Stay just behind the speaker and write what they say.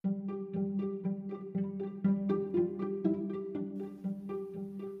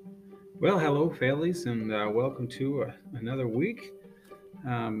Well, hello, families, and welcome to another week.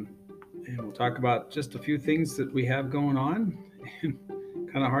 Um, and we'll talk about just a few things that we have going on. Kind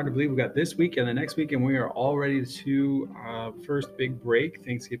of hard to believe we got this week and the next week, and we are all ready to first big break,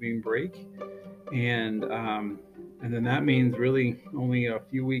 Thanksgiving break, and um, and then that means really only a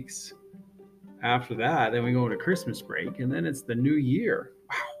few weeks after that. Then we go into Christmas break, and then it's the new year.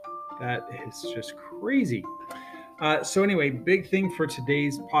 Wow, that is just crazy. So anyway, big thing for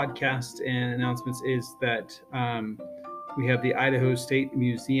today's podcast and announcements is that we have the Idaho State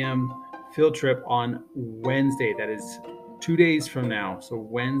Museum field trip on Wednesday. That is 2 days from now, so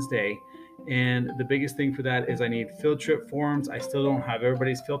Wednesday. And the biggest thing for that is I need field trip forms. I still don't have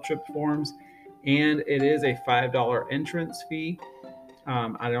everybody's field trip forms, and it is a $5 entrance fee.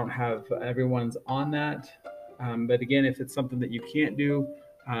 I don't have everyone's on that, but again, if it's something that you can't do,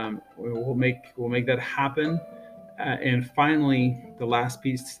 we'll make that happen. And finally, the last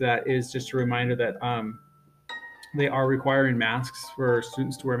piece to that is just a reminder that they are requiring masks for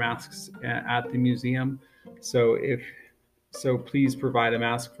students to wear masks at the museum. So please provide a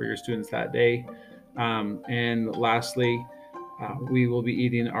mask for your students that day. And lastly, we will be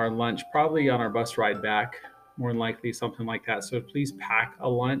eating our lunch probably on our bus ride back, more than likely something like that. So please pack a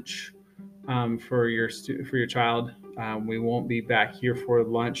lunch for your child. We won't be back here for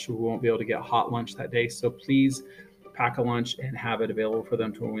lunch. We won't be able to get hot lunch that day. So please pack a lunch and have it available for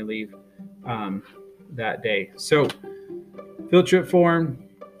them to when we leave that day. So field trip form,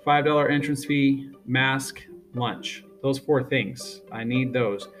 $5 entrance fee, mask, lunch. Those four things. I need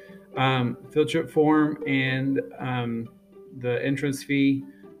those. Field trip form and the entrance fee,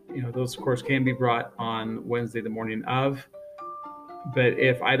 those of course can be brought on Wednesday, the morning of. But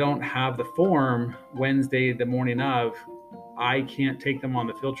if I don't have the form Wednesday, the morning of, I can't take them on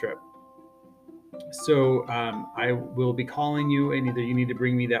the field trip. So I will be calling you, and either you need to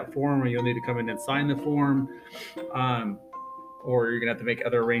bring me that form or you'll need to come in and sign the form, or you're going to have to make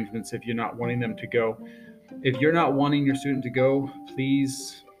other arrangements if you're not wanting them to go. If you're not wanting your student to go,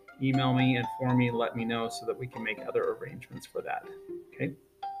 please email me, inform me, let me know so that we can make other arrangements for that. Okay.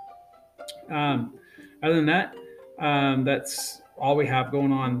 Other than that, that's all we have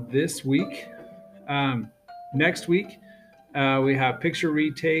going on this week. Next week, we have picture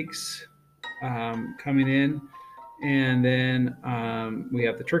retakes coming in, and then we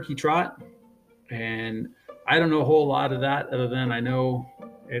have the turkey trot. And I don't know a whole lot of that other than I know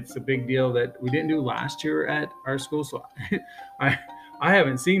it's a big deal that we didn't do last year at our school. So I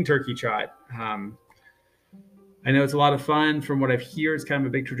haven't seen turkey trot. I know it's a lot of fun. From what I've heard, it's kind of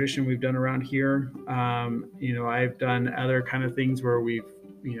a big tradition we've done around here. I've done other kind of things where we've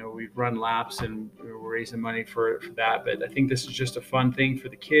run laps and we're raising money for that. But I think this is just a fun thing for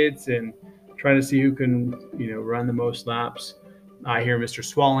the kids and trying to see who can, run the most laps. I hear Mr.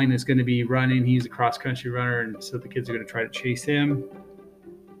 Swalling is going to be running. He's a cross-country runner, and so the kids are going to try to chase him.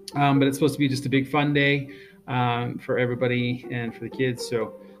 But it's supposed to be just a big fun day for everybody and for the kids,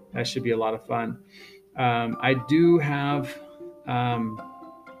 so that should be a lot of fun. I do have a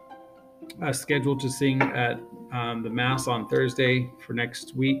schedule to sing at the Mass on Thursday for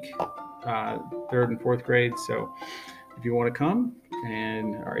next week, 3rd and 4th grade. So if you want to come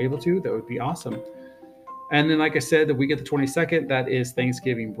and are able to, that would be awesome. And then, like I said, the week of the 22nd, that is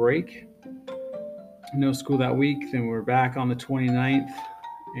Thanksgiving break. No school that week. Then we're back on the 29th.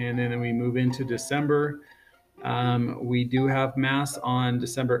 And then we move into December. We do have Mass on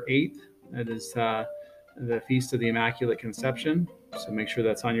December 8th. That is the Feast of the Immaculate Conception. So make sure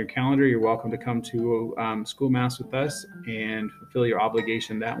that's on your calendar. You're welcome to come to school Mass with us and fulfill your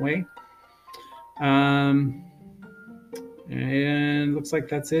obligation that way. And looks like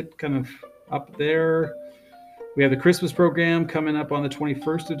that's it kind of up there. We have the Christmas program coming up on the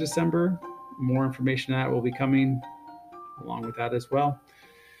 21st of December. More information on that will be coming along with that as well.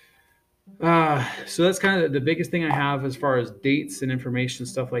 So that's kind of the biggest thing I have as far as dates and information,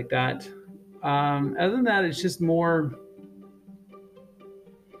 stuff like that. Other than that, it's just more,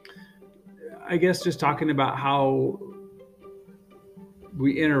 I guess, just talking about how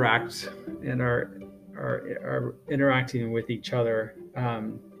we interact and are interacting with each other,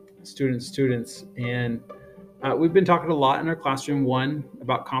 students. And we've been talking a lot in our classroom, one,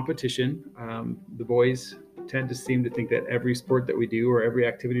 about competition. The boys tend to seem to think that every sport that we do or every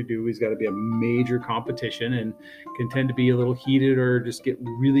activity we do has got to be a major competition, and can tend to be a little heated or just get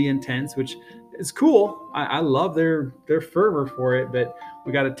really intense, which is cool. I love their fervor for it, but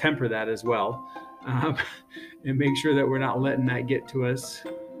we got to temper that as well, and make sure that we're not letting that get to us,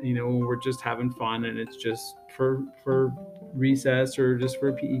 when we're just having fun and it's just for recess or just for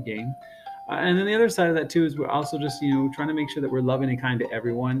a PE game. And then the other side of that too is we're also just, trying to make sure that we're loving and kind to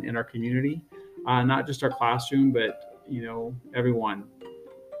everyone in our community, not just our classroom, but, everyone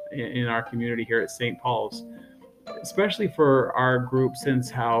in our community here at St. Paul's, especially for our group, since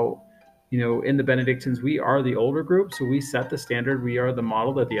how, in the Benedictines, we are the older group. So we set the standard. We are the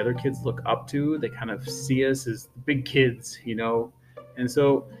model that the other kids look up to. They kind of see us as big kids, and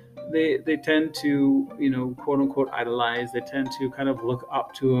so they tend to, quote unquote, idolize. They tend to kind of look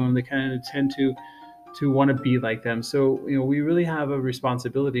up to them. They kind of tend to want to be like them. So, we really have a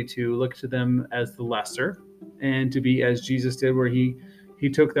responsibility to look to them as the lesser and to be as Jesus did, where he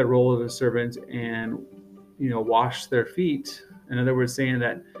took that role of a servant and, washed their feet. In other words, saying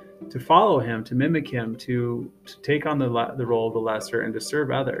that to follow him, to mimic him, to take on the role of the lesser and to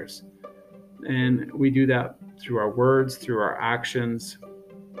serve others. And we do that through our words, through our actions,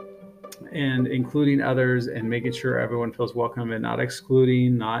 and including others and making sure everyone feels welcome and not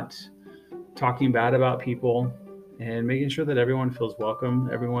excluding, not talking bad about people, and making sure that everyone feels welcome,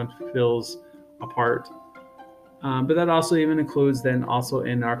 everyone feels a part. But that also even includes then also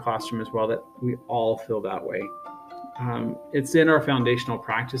in our classroom as well, that we all feel that way. It's in our foundational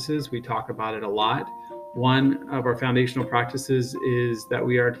practices. We talk about it a lot. One of our foundational practices is that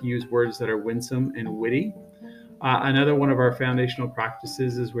we are to use words that are winsome and witty. Another one of our foundational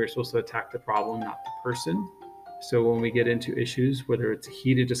practices is we're supposed to attack the problem, not the person. So when we get into issues, whether it's a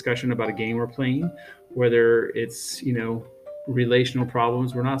heated discussion about a game we're playing, whether it's, relational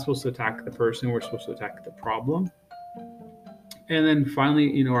problems, we're not supposed to attack the person, we're supposed to attack the problem. And then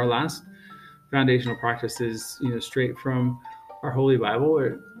finally, our last foundational practice is, straight from our Holy Bible,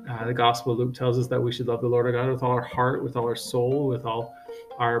 where the Gospel of Luke tells us that we should love the Lord our God with all our heart, with all our soul, with all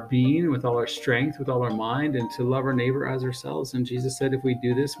our being, with all our strength, with all our mind, and to love our neighbor as ourselves. And Jesus said if we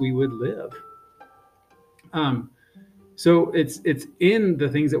do this, we would live. So it's in the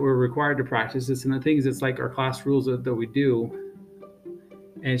things that we're required to practice. It's in the things, it's like our class rules that we do.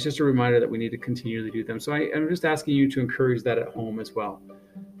 And it's just a reminder that we need to continually do them. So I'm just asking you to encourage that at home as well,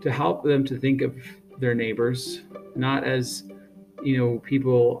 to help them to think of their neighbors, not as,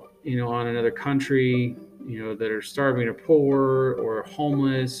 people, on another country, that are starving or poor or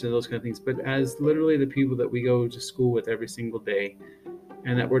homeless and those kind of things, but as literally the people that we go to school with every single day,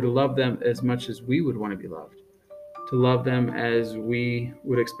 and that we're to love them as much as we would want to be loved, to love them as we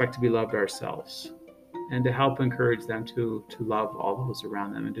would expect to be loved ourselves, and to help encourage them to love all those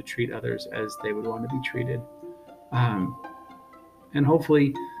around them and to treat others as they would want to be treated. And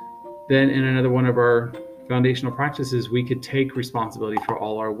hopefully then in another one of our foundational practices, we could take responsibility for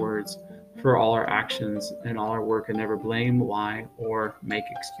all our words, for all our actions and all our work, and never blame, lie, or make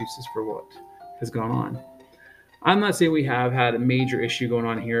excuses for what has gone on. I'm not saying we have had a major issue going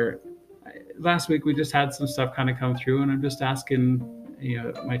on here. Last week, we just had some stuff kind of come through, and I'm just asking,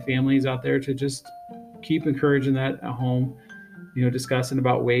 my families out there to just keep encouraging that at home, discussing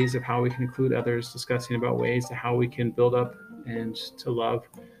about ways of how we can include others, discussing about ways to how we can build up and to love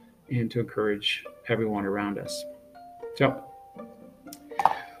and to encourage everyone around us. So,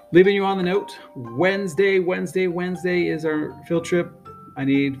 leaving you on the note, Wednesday is our field trip. I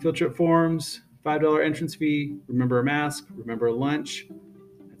need field trip forms, $5 entrance fee. Remember a mask, remember a lunch.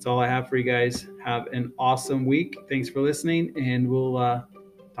 That's all I have for you guys. Have an awesome week. Thanks for listening, and we'll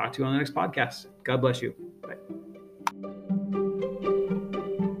talk to you on the next podcast. God bless you. Bye.